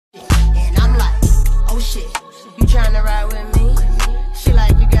Shit, you tryna ride with me? She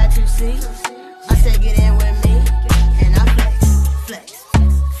like, you got 2 seats. I said, get in with me. And I flex, flex,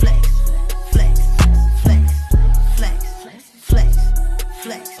 flex, flex, flex, flex, flex,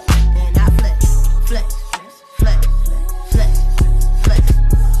 flex. And I flex, flex, flex, flex, flex,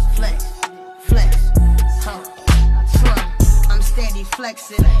 flex, flex. SLUM, I'm steady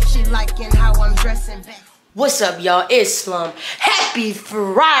flexing. She liking how I'm dressing. What's up, y'all? It's SLUM. Happy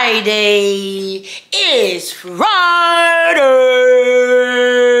Friday! It's Friday!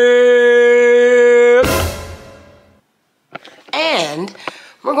 And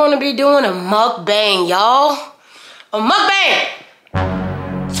we're gonna be doing a mukbang, y'all. A mukbang!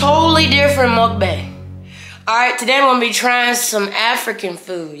 Totally different mukbang. Alright, today I'm gonna be trying some African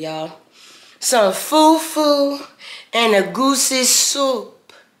food, y'all. Some fufu and egusi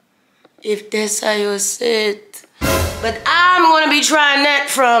soup, if that's how you say it. But I'm gonna be trying that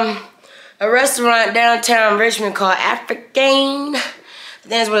from a restaurant downtown Richmond called Africanne.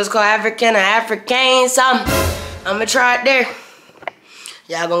 That's what it's called, Africanne or Africanne, something. I'm gonna try it there.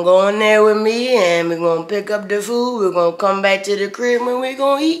 Y'all gonna go in there with me and we're gonna pick up the food. We're gonna come back to the crib and we're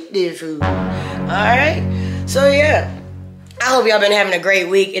gonna eat this food. Alright? So yeah. I hope y'all been having a great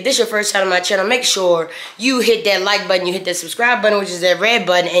week. If this is your first time on my channel, make sure you hit that like button, you hit that subscribe button, which is that red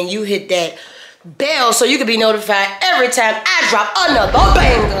button, and you hit that bell so you can be notified every time I drop another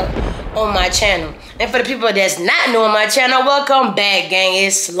banger on my channel. And for the people that's not new on my channel, welcome back, gang.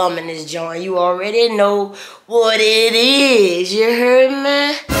 It's SLUM in this joint. You already know what it is. You heard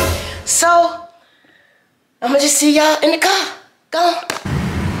me? So, I'm gonna just see y'all in the car. Go.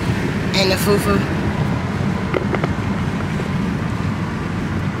 And the fufu.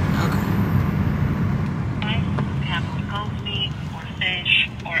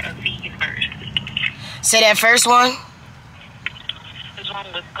 Say that first one. There's one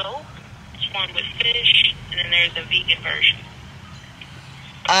with goat, there's one with fish, and then there's a vegan version.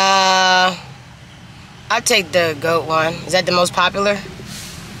 I'll take the goat one. Is that the most popular?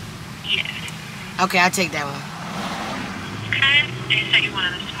 Yes. Okay, I'll take that one. Okay. And you say you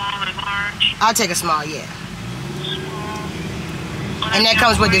wanted a small or large? I'll take a small, yeah. Small. And that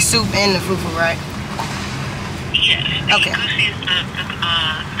comes with the soup and the fufu, right? Yes. The okay. Egusi is the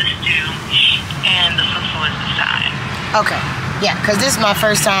stew, and the fufu is the side. Okay. Yeah, because this is my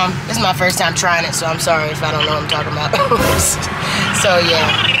first time. This is my first time trying it, so I'm sorry if I don't know what I'm talking about. So yeah.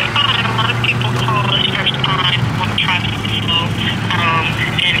 A lot of people call this first time want to try fufu,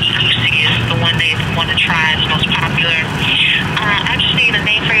 and Egusi is the one they want to try. It's most popular. I just need a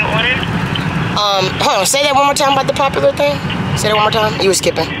name for your order. Hold on. Say that one more time about the popular thing. Say that one more time. You were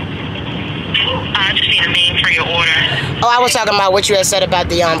skipping. I just need a name for your order. Oh, I was talking about what you had said about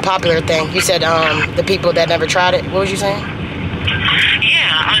the popular thing. You said the people that never tried it. What was you saying? Yeah,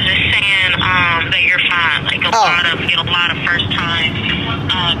 I was just saying that you're fine. Like a lot of first time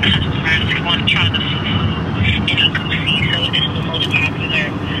customers who want to try the fufu and Egusi, so this is the most popular.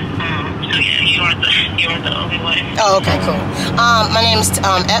 So yeah, you are the only one. Oh, okay, cool. My name is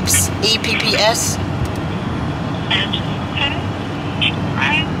Epps, E-P-P-S. Epps, okay.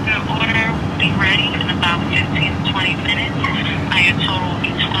 Alright, your order will be ready in about 15 to 20 minutes. Your total will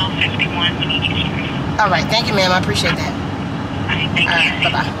be $12.51 when you get here. Alright, thank you, ma'am. I appreciate that. Alright, thank you.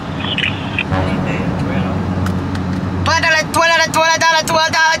 Bye-bye.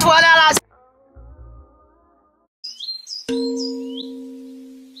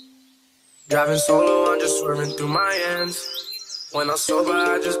 Driving solo, I'm just swerving through my ends. When I'm sober,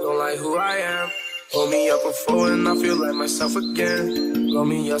 I just don't like who I am. Hold me up before and I feel like myself again. Blow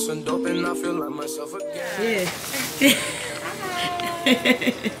me up some dope and I feel like myself again. Yeah.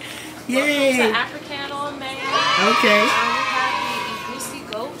 Yay. Welcome to Africanne on Main. Okay. We have the Egusi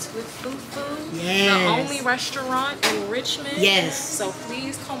goats with Fufu. Yes. The only restaurant in Richmond. Yes. So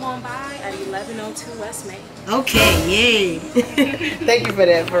please come on by at 1102 West Main. Okay, yay. Thank you for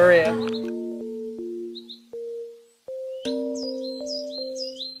that, for real.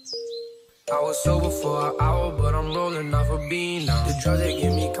 I was sober for an hour, but I'm rolling off a bean now. The drugs, they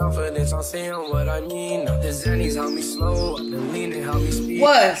give me confidence, I'm saying what I mean now. The Xannies help me slow, I've been leaning, help me speed.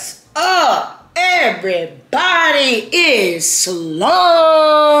 What's up, everybody? It's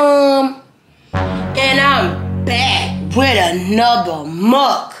SLUM. And I'm back with another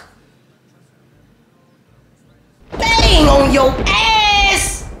muck. Bang on your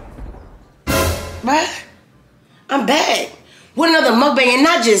ass! Right? I'm back with another mukbang, and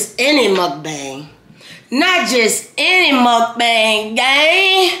not just any mukbang. Not just any mukbang,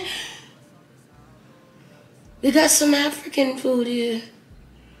 gang. We got some African food here.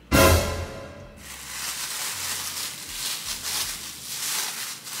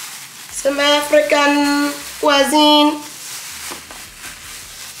 some African cuisine,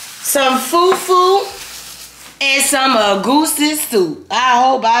 some fufu, and some Egusi soup. I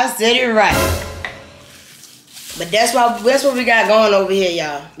hope I said it right. But that's what we got going over here,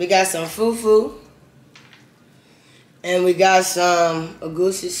 y'all. We got some fufu, and we got some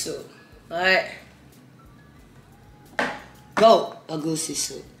Egusi soup. Alright? Goat Egusi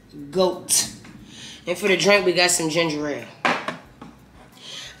soup. Goat. And for the drink, we got some ginger ale.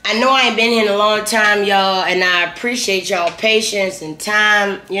 I know I ain't been here in a long time, y'all, and I appreciate y'all patience and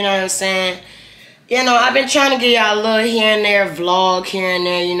time, you know what I'm saying? You know, I've been trying to get y'all a little here and there, vlog here and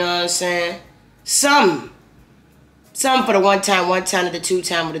there, you know what I'm saying? Something for the one time, or the 2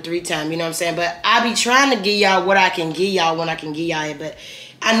 time, or the 3 time, you know what I'm saying? But I be trying to give y'all what I can give y'all when I can give y'all it. But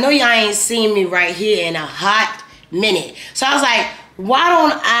I know y'all ain't seen me right here in a hot minute. So I was like, why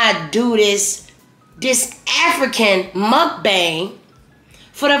don't I do this African mukbang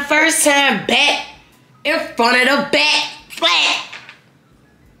for the first time back in front of the back flat.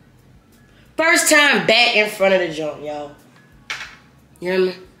 First time back in front of the joint, y'all. You hear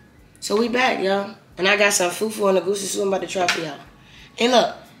me? So we back, y'all. And I got some fufu and Egusi soup I'm about to try for y'all. And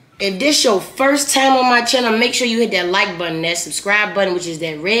look, if this your first time on my channel, make sure you hit that like button, that subscribe button, which is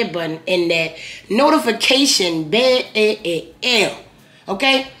that red button, and that notification bell.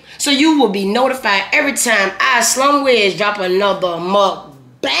 Okay? So you will be notified every time I, Slum Wiz, drop another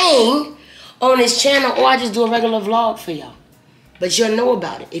mukbang on this channel, or I just do a regular vlog for y'all. But you'll know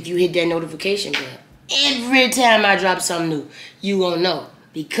about it if you hit that notification bell. Every time I drop something new, you gonna know,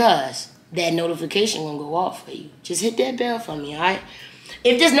 because that notification gonna go off for you. Just hit that bell for me, alright?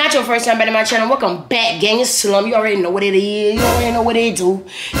 If this not your first time back to my channel, welcome back, gang. It's Slum. You already know what it is. You already know what it do.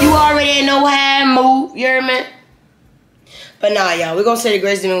 You already know how I move. You hear me? But nah, y'all, we're gonna say the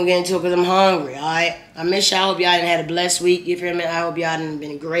grace when we get into it, because I'm hungry, alright? I miss y'all. I hope y'all done had a blessed week. You feel me? I hope y'all done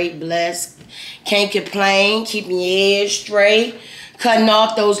been great, blessed. Can't complain. Keeping your head straight. Cutting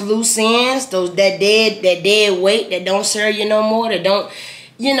off those loose ends, that dead weight that don't serve you no more, that don't,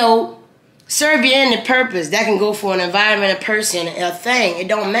 you know, serve you any purpose. That can go for an environment, a person, a thing. It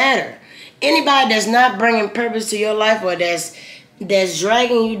don't matter. Anybody that's not bringing purpose to your life, or that's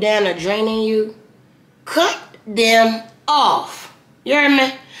dragging you down or draining you, cut them off. You hear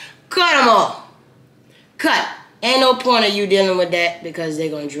me? Cut them off. Cut. Ain't no point of you dealing with that, because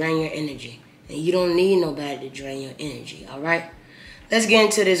they're going to drain your energy. And you don't need nobody to drain your energy, all right? Let's get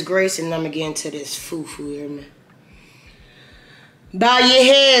into this grace, and I'm going to get into this fufu, you hear me? Bow your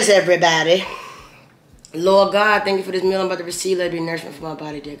heads, everybody. Lord God, thank you for this meal I'm about to receive. Let it be nourishment for my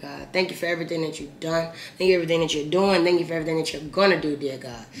body, dear God. Thank you for everything that you've done. Thank you for everything that you're doing. Thank you for everything that you're going to do, dear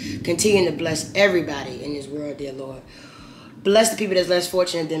God. Continue to bless everybody in this world, dear Lord. Bless the people that's less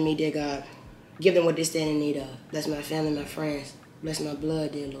fortunate than me, dear God. Give them what they stand in need of. Bless my family, my friends. Bless my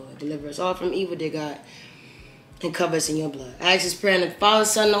blood, dear Lord. Deliver us all from evil, dear God. And cover us in your blood. I ask this prayer in the Father,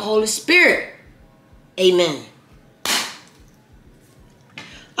 Son, and the Holy Spirit. Amen.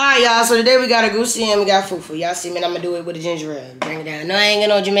 Alright, y'all. So today we got Egusi and we got fufu. Y'all see me, and I'm going to do it with a ginger ale. Bring it down. No, I ain't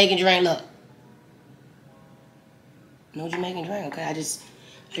got no Jamaican drink. Look. No Jamaican drink, okay? I just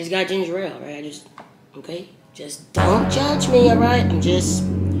got ginger ale, right? Okay? Just don't judge me, alright? And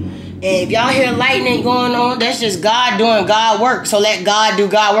if y'all hear lightning going on, that's just God doing God work. So let God do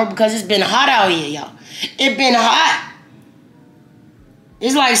God work, because it's been hot out here, y'all. It been hot.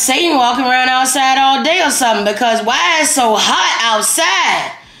 It's like Satan walking around outside all day or something, because why it's so hot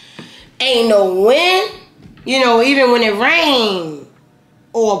outside? Ain't no wind. You know, even when it rains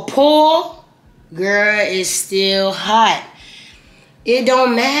or pour, girl, it's still hot. It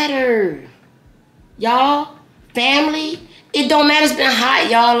don't matter. Y'all, family, it don't matter. It's been hot,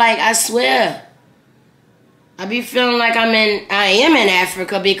 y'all. Like, I swear. I be feeling like I am in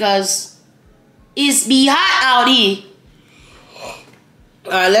Africa, because it's be hot out here.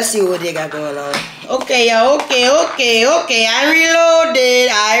 Alright, let's see what they got going on. Okay, y'all. Okay.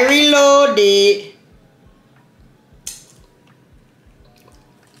 I reloaded.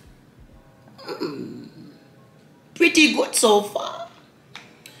 Pretty good so far.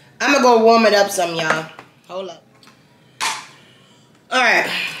 I'm gonna go warm it up some, y'all. Hold up. Alright.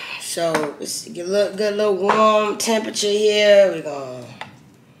 So, let's get a good little warm temperature here. We're gonna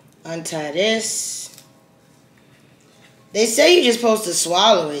untie this. They say you're just supposed to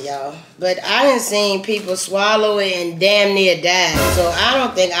swallow it, y'all. But I done seen people swallow it and damn near die. So I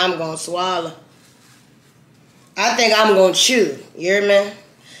don't think I'm going to swallow. I think I'm going to chew. You hear me?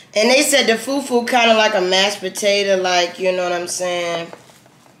 And they said the fufu kind of like a mashed potato. Like, you know what I'm saying?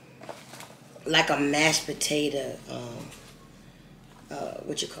 Like a mashed potato.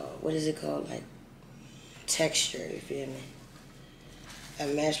 What is it called? Like texture, you feel me? a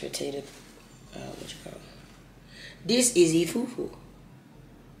mashed potato. What you call it? This is a fufu.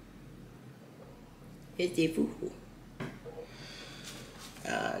 It's a fufu.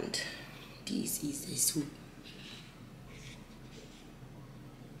 And this is the soup.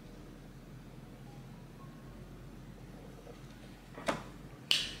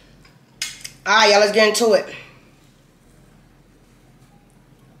 Alright, y'all, let's get into it.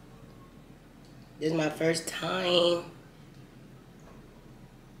 This is my first time.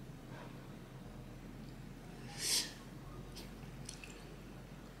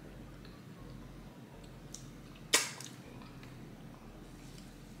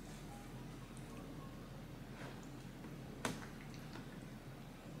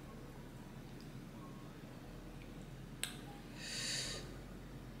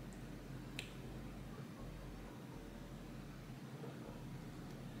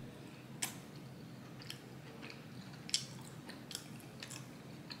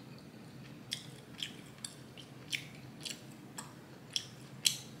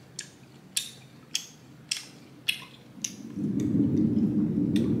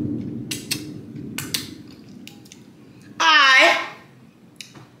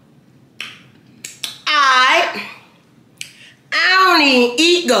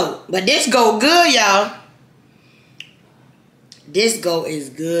 Eat goat, but this goat good, y'all. This goat is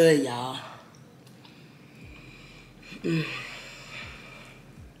good, y'all.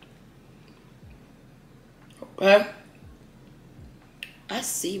 Okay, I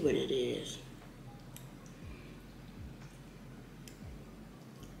see what it is.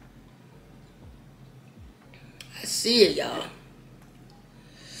 I see it, y'all.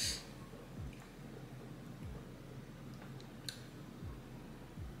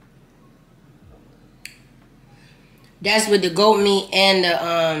 That's with the goat meat and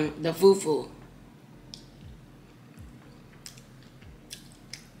the fufu.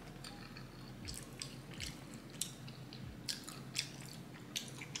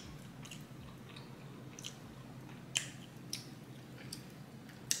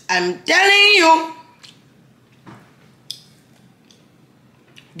 I'm telling you,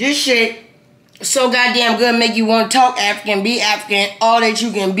 this shit is so goddamn good, make you want to talk African, be African, all that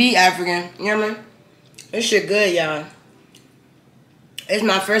you can be African. You know what I mean? This shit good, y'all. It's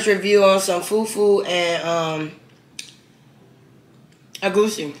my first review on some fufu and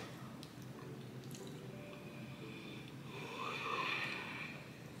Egusi.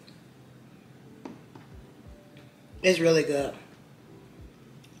 It's really good.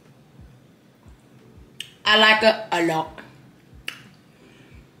 I like it a lot.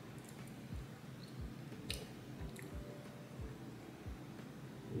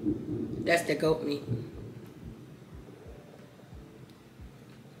 That's the goat meat.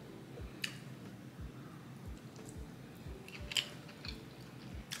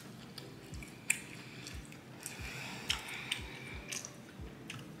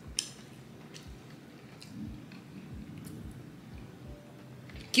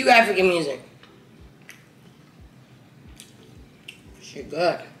 Cute African music. Shit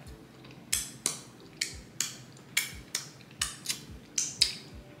good.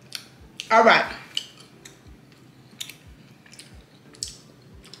 All right.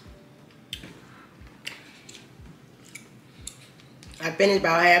 I finished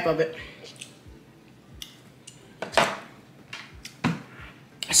about half of it.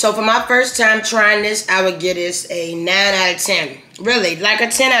 So for my first time trying this, I would give this a 9 out of 10. Really, like a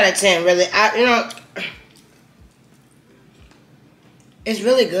 10 out of 10. Really, you know, it's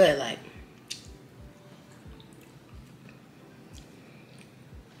really good. Like,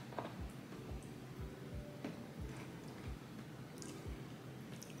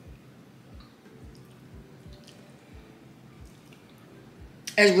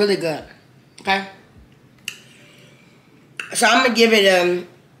 it's really good. Okay. So I'm gonna give it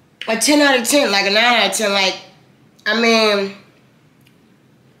a 10 out of 10, like a 9 out of 10. Like, I mean,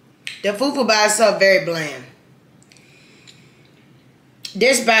 the fufu by itself very bland.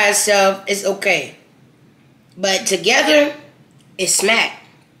 This by itself is okay, but together it smacks.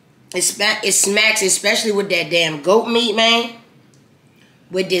 It smacks, especially with that damn goat meat, man.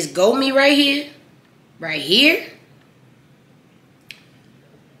 With this goat meat right here,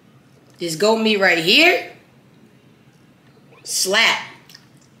 this goat meat right here, slap.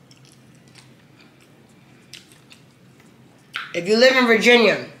 If you live in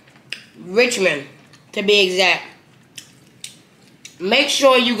Virginia, Richmond to be exact, make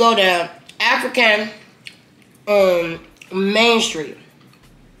sure you go to Africanne on Main Street.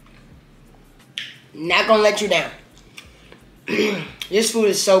 Not gonna let you down. This food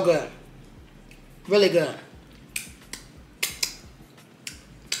is so good. Really good.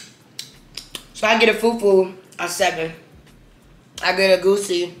 So I get a fufu a 7. I get a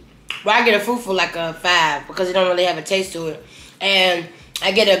Egusi. Well, I get a fufu like a 5 because it don't really have a taste to it. And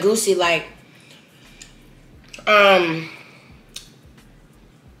I get a Egusi like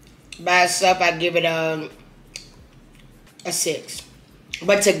by itself I give it a 6.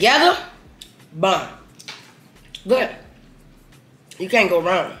 But together, bomb. Good. You can't go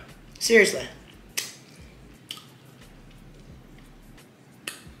wrong. Seriously.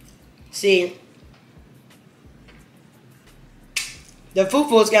 See, the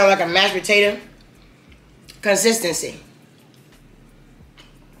fufu is kind of like a mashed potato consistency.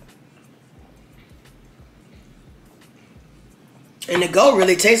 And the goat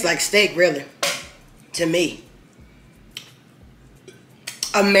really tastes like steak, really, to me.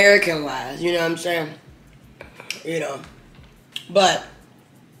 American-wise, you know what I'm saying? You know. But,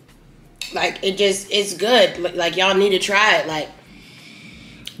 like, it's good. Like, y'all need to try it. Like,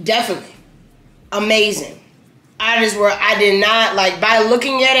 definitely. Amazing. I did not, like, by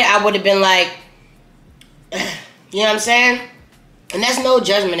looking at it, I would have been like, you know what I'm saying? And that's no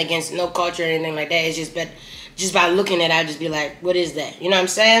judgment against no culture or anything like that. It's just by looking at it, I'd just be like, what is that? You know what I'm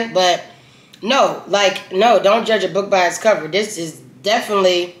saying? But, no, don't judge a book by its cover. This is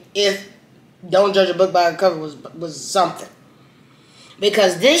definitely, if don't judge a book by its cover was something.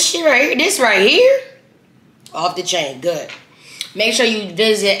 Because this right here, off the chain, good. Make sure you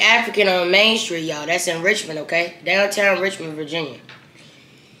visit Africanne on Main Street, y'all. That's in Richmond, okay? Downtown Richmond, Virginia.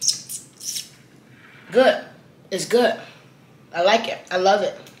 Good. It's good. I like it. I love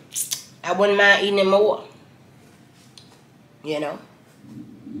it. I wouldn't mind eating it more. You know?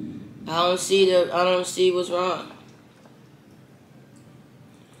 I don't see what's wrong.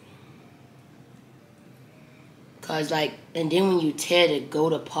 Cause like, and then when you tear the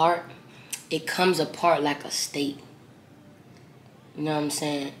goat apart, it comes apart like a steak. You know what I'm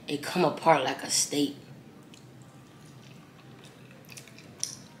saying? It come apart like a steak.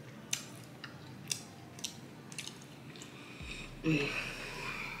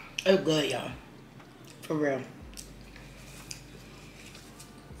 It's good, y'all. For real.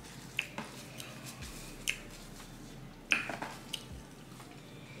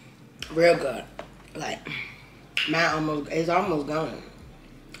 Real good. Like, mine it's almost gone.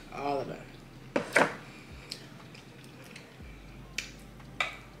 All of it.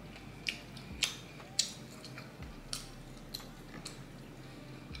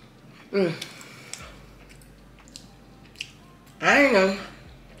 I ain't know.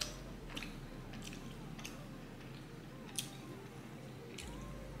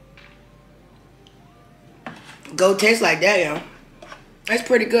 Go taste like that, yo. That's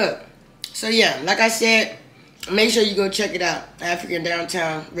pretty good. So yeah, like I said, make sure you go check it out. Africanne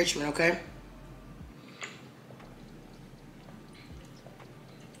downtown Richmond, okay?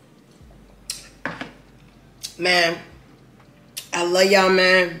 Man, I love y'all,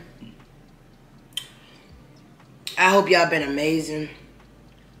 man. I hope y'all been amazing.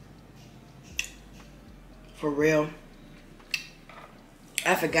 For real.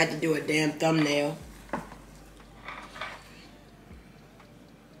 I forgot to do a damn thumbnail.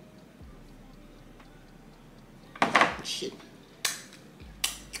 Shit.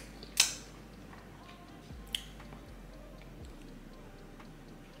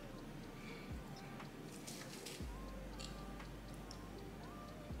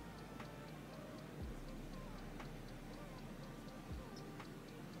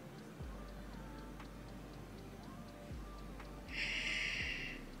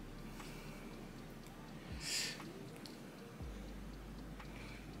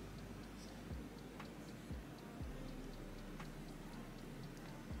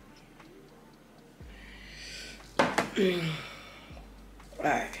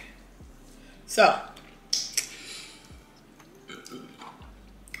 Alright. So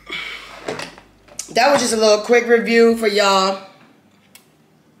that was just a little quick review for y'all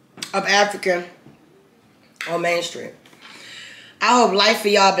of Africanne on Main Street. I hope life for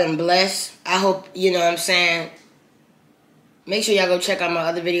y'all been blessed. I hope, you know what I'm saying, make sure y'all go check out my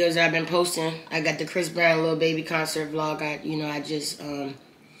other videos that I've been posting. I got the Chris Brown Little Baby concert vlog. I just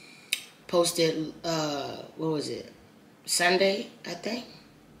posted, what was it? Sunday, I think.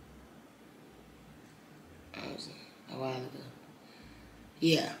 That was a while ago.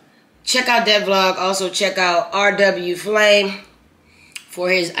 Yeah. Check out that vlog. Also check out RW Flame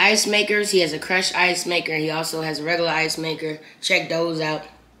for his ice makers. He has a crushed ice maker. He also has a regular ice maker. Check those out.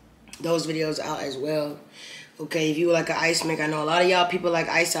 Those videos out as well. Okay, if you like an ice maker, I know a lot of y'all people like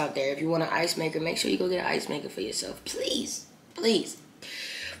ice out there. If you want an ice maker, make sure you go get an ice maker for yourself. Please. Please.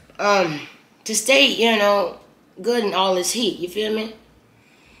 To stay, you know, good in all this heat. You feel me?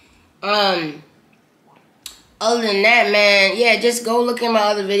 other than that, man, yeah, just go look at my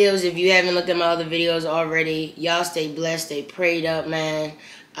other videos if you haven't looked at my other videos already. Y'all stay blessed, stay prayed up, man.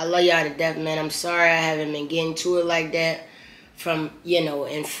 I love y'all to death, man. I'm sorry I haven't been getting to it like that from, you know,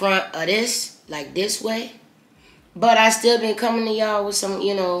 in front of this, like this way. But I still been coming to y'all with some,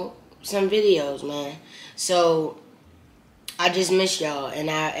 you know, some videos, man. So I just miss y'all,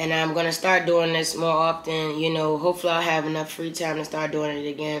 and I'm gonna start doing this more often. You know, hopefully I'll have enough free time to start doing it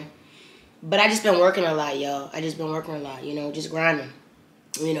again. But I just been working a lot, y'all. I just been working a lot, you know, just grinding.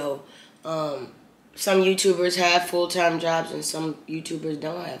 You know, some YouTubers have full-time jobs and some YouTubers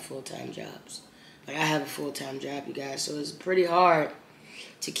don't have full-time jobs. But I have a full-time job, you guys, so it's pretty hard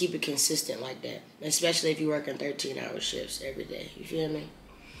to keep it consistent like that, especially if you're working 13-hour shifts every day. You feel me?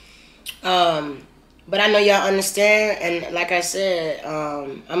 But I know y'all understand, and like I said,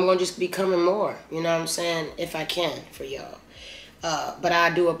 I'm gonna just be coming more. You know what I'm saying? If I can for y'all. But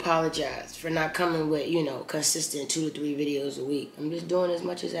I do apologize for not coming with, you know, consistent 2 to 3 videos a week. I'm just doing as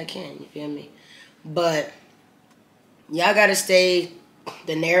much as I can, you feel me? But y'all gotta stay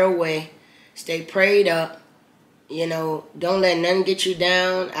the narrow way, stay prayed up, you know, don't let nothing get you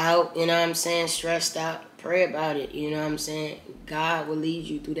down, out, you know what I'm saying, stressed out. Pray about it, you know what I'm saying? God will lead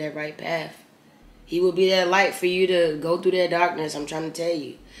you through that right path. He will be that light for you to go through that darkness, I'm trying to tell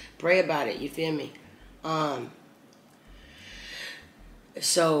you. Pray about it, you feel me?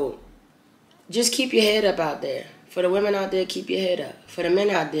 So, just keep your head up out there. For the women out there, keep your head up. For the men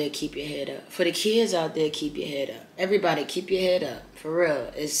out there, keep your head up. For the kids out there, keep your head up. Everybody, keep your head up. For real.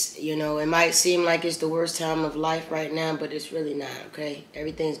 It's, you know, it might seem like it's the worst time of life right now, but it's really not, okay?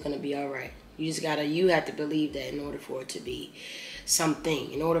 Everything's going to be all right. You have to believe that in order for it to be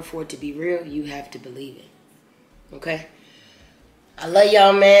something. In order for it to be real, you have to believe it. Okay? I love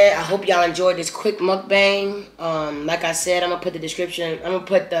y'all, man. I hope y'all enjoyed this quick mukbang. Like I said, I'm gonna put the description. I'm gonna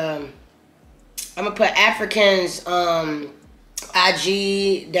put Africanne's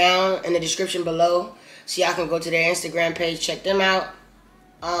IG down in the description below, so y'all can go to their Instagram page, check them out,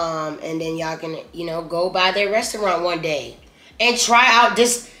 and then y'all can, you know, go by their restaurant one day and try out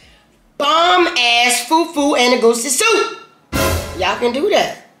this bomb ass fufu and Egusi soup. Y'all can do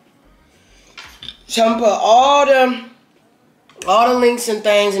that. So I'm gonna put all the links and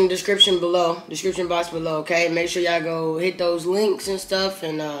things in the description box below, okay? Make sure y'all go hit those links and stuff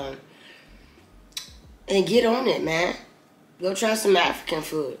and get on it, man. Go try some African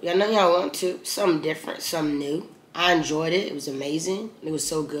food. Y'all know y'all want to. Something different, something new. I enjoyed it. It was amazing. It was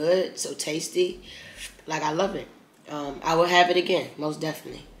so good, so tasty. Like, I love it. I will have it again, most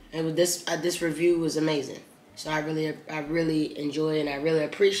definitely. And this review was amazing. So I really enjoy it, and I really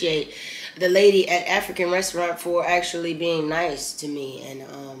appreciate the lady at African restaurant for actually being nice to me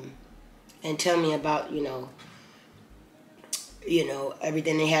and tell me about, you know,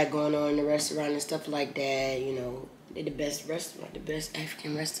 everything they had going on in the restaurant and stuff like that. You know, they're the best restaurant, the best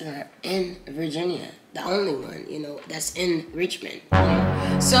African restaurant in Virginia, the only one, you know, that's in Richmond. You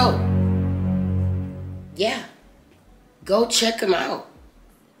know? So yeah, go check them out.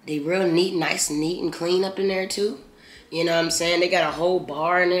 They real neat, nice and neat and clean up in there too. You know what I'm saying? They got a whole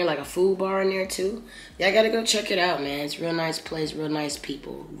bar in there, like a food bar in there too. Y'all gotta go check it out, man. It's a real nice place, real nice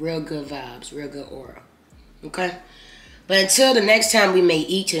people, real good vibes, real good aura. Okay? But until the next time we may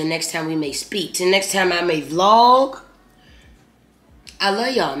eat, till the next time we may speak, till the next time I may vlog, I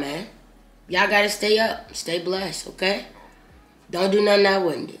love y'all, man. Y'all gotta stay up, stay blessed, okay? Don't do nothing I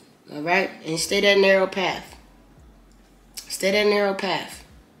wouldn't do, alright? And stay that narrow path. Stay that narrow path.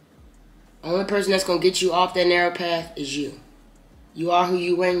 Only person that's gonna get you off that narrow path is you. You are who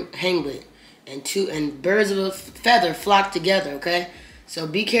you hang with, and birds of a feather flock together. Okay, so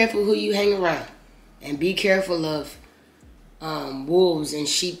be careful who you hang around, and be careful of wolves in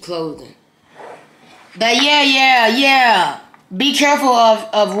sheep clothing. But yeah. Be careful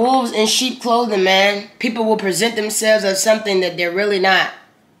of wolves in sheep clothing, man. People will present themselves as something that they're really not.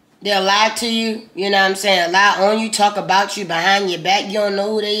 They'll lie to you, you know what I'm saying? Lie on you, talk about you behind your back. You don't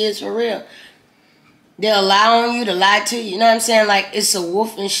know who they is for real. They'll lie on you to lie to you, you know what I'm saying? Like, it's a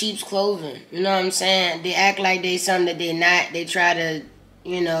wolf in sheep's clothing, you know what I'm saying? They act like they something that they not. They try to,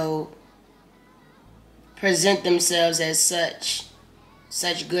 you know, present themselves as such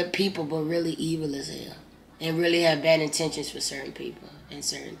good people, but really evil as hell. And really have bad intentions for certain people and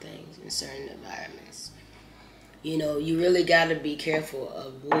certain things in certain environments. You know, you really got to be careful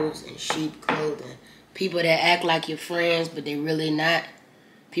of wolves in sheep clothing. People that act like your friends, but they really not.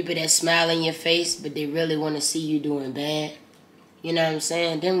 People that smile in your face, but they really want to see you doing bad. You know what I'm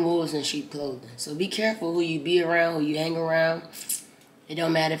saying? Them wolves in sheep clothing. So be careful who you be around, who you hang around. It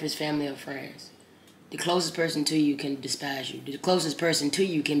don't matter if it's family or friends. The closest person to you can despise you. The closest person to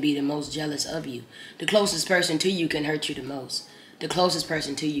you can be the most jealous of you. The closest person to you can hurt you the most. The closest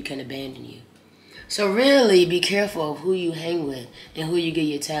person to you can abandon you. So really be careful of who you hang with and who you give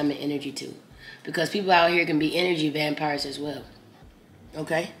your time and energy to. Because people out here can be energy vampires as well.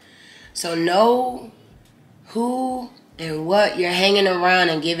 Okay? So know who and what you're hanging around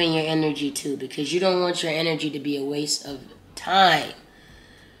and giving your energy to. Because you don't want your energy to be a waste of time.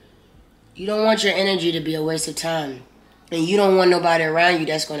 You don't want your energy to be a waste of time. And you don't want nobody around you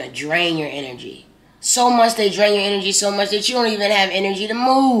that's going to drain your energy. So much they drain your energy so much that you don't even have energy to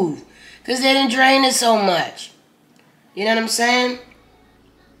move. Because they didn't drain it so much. You know what I'm saying?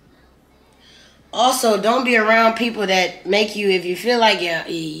 Also, don't be around people that make you, if you feel like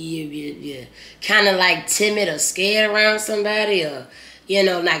you're kind of like timid or scared around somebody, or, you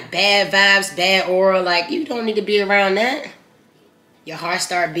know, like bad vibes, bad aura, like you don't need to be around that. Your heart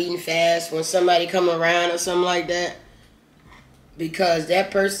start beating fast when somebody come around or something like that. Because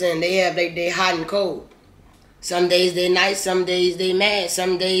that person, they hot and cold. Some days they nice, some days they mad,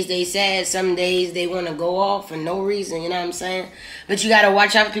 some days they sad, some days they want to go off for no reason, you know what I'm saying? But you got to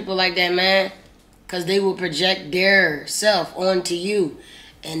watch out for people like that, man. Because they will project their self onto you.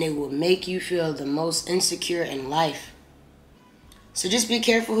 And it will make you feel the most insecure in life. So just be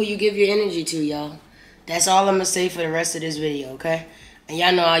careful who you give your energy to, y'all. That's all I'm going to say for the rest of this video, okay? And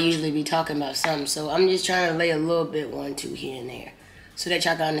y'all know I usually be talking about something. So I'm just trying to lay a little bit 1, 2 here and there. So that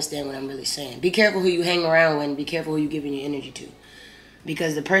y'all can understand what I'm really saying. Be careful who you hang around with and be careful who you giving your energy to.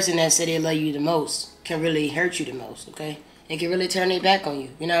 Because the person that said they love you the most can really hurt you the most, okay? It can really turn their back on you.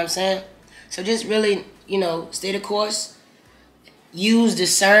 You know what I'm saying? So just really, you know, stay the course. Use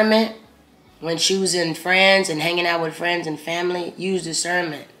discernment when choosing friends and hanging out with friends and family. Use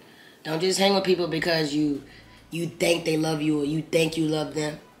discernment. Don't just hang with people because you think they love you or you think you love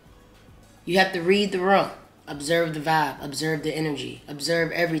them. You have to read the room. Observe the vibe. Observe the energy.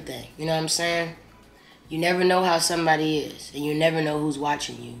 Observe everything. You know what I'm saying? You never know how somebody is. And you never know who's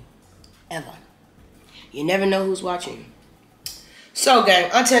watching you. Ever. You never know who's watching you. So, gang,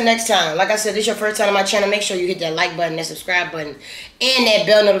 until next time. Like I said, this is your first time on my channel. Make sure you hit that like button, that subscribe button, and that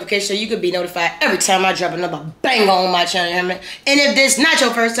bell notification so you can be notified every time I drop another banger on my channel. You know what I mean? And if this not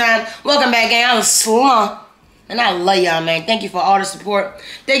your first time, welcome back, gang. I'm SLUM. And I love y'all, man. Thank you for all the support.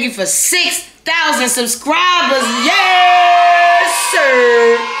 Thank you for 6,000 subscribers. Yes,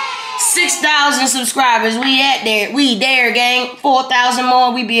 sir. 6,000 subscribers. We there, gang. 4,000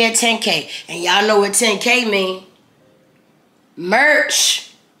 more. We be at 10K. And y'all know what 10K mean.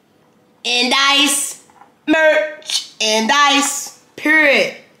 Merch and ice. Merch and ice.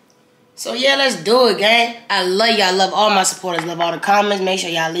 Period. So yeah, let's do it, gang. I love y'all. I love all my supporters. Love all the comments. Make sure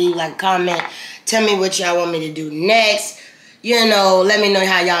y'all leave like a comment. Tell me what y'all want me to do next. You know, let me know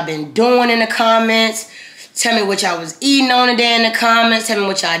how y'all been doing in the comments. Tell me what y'all was eating on today in the comments. Tell me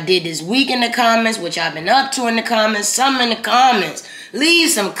what y'all did this week in the comments. What y'all been up to in the comments. Some in the comments. Leave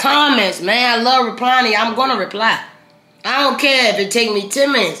some comments, man. I love replying to y'all. I'm going to reply. I don't care if it take me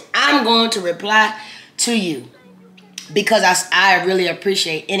 10 minutes. I'm going to reply to you. Because I really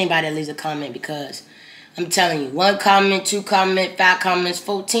appreciate anybody that leaves a comment. Because I'm telling you, 1 comment, 2 comments, 5 comments,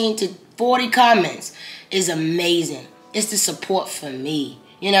 14 to 40 comments is amazing. It's the support for me.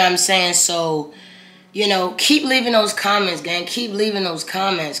 You know what I'm saying? So, you know, keep leaving those comments, gang. Keep leaving those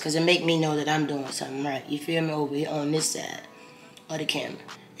comments because it make me know that I'm doing something right. You feel me? Over here on this side of the camera.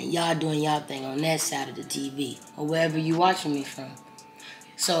 And y'all doing y'all thing on that side of the TV. Or wherever you watching me from.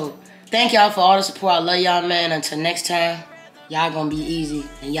 So, thank y'all for all the support. I love y'all, man. Until next time, y'all gonna be easy.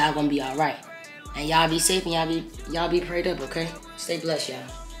 And y'all gonna be alright. And y'all be safe and y'all be prayed up, okay? Stay blessed, y'all.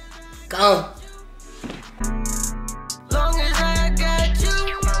 Gone.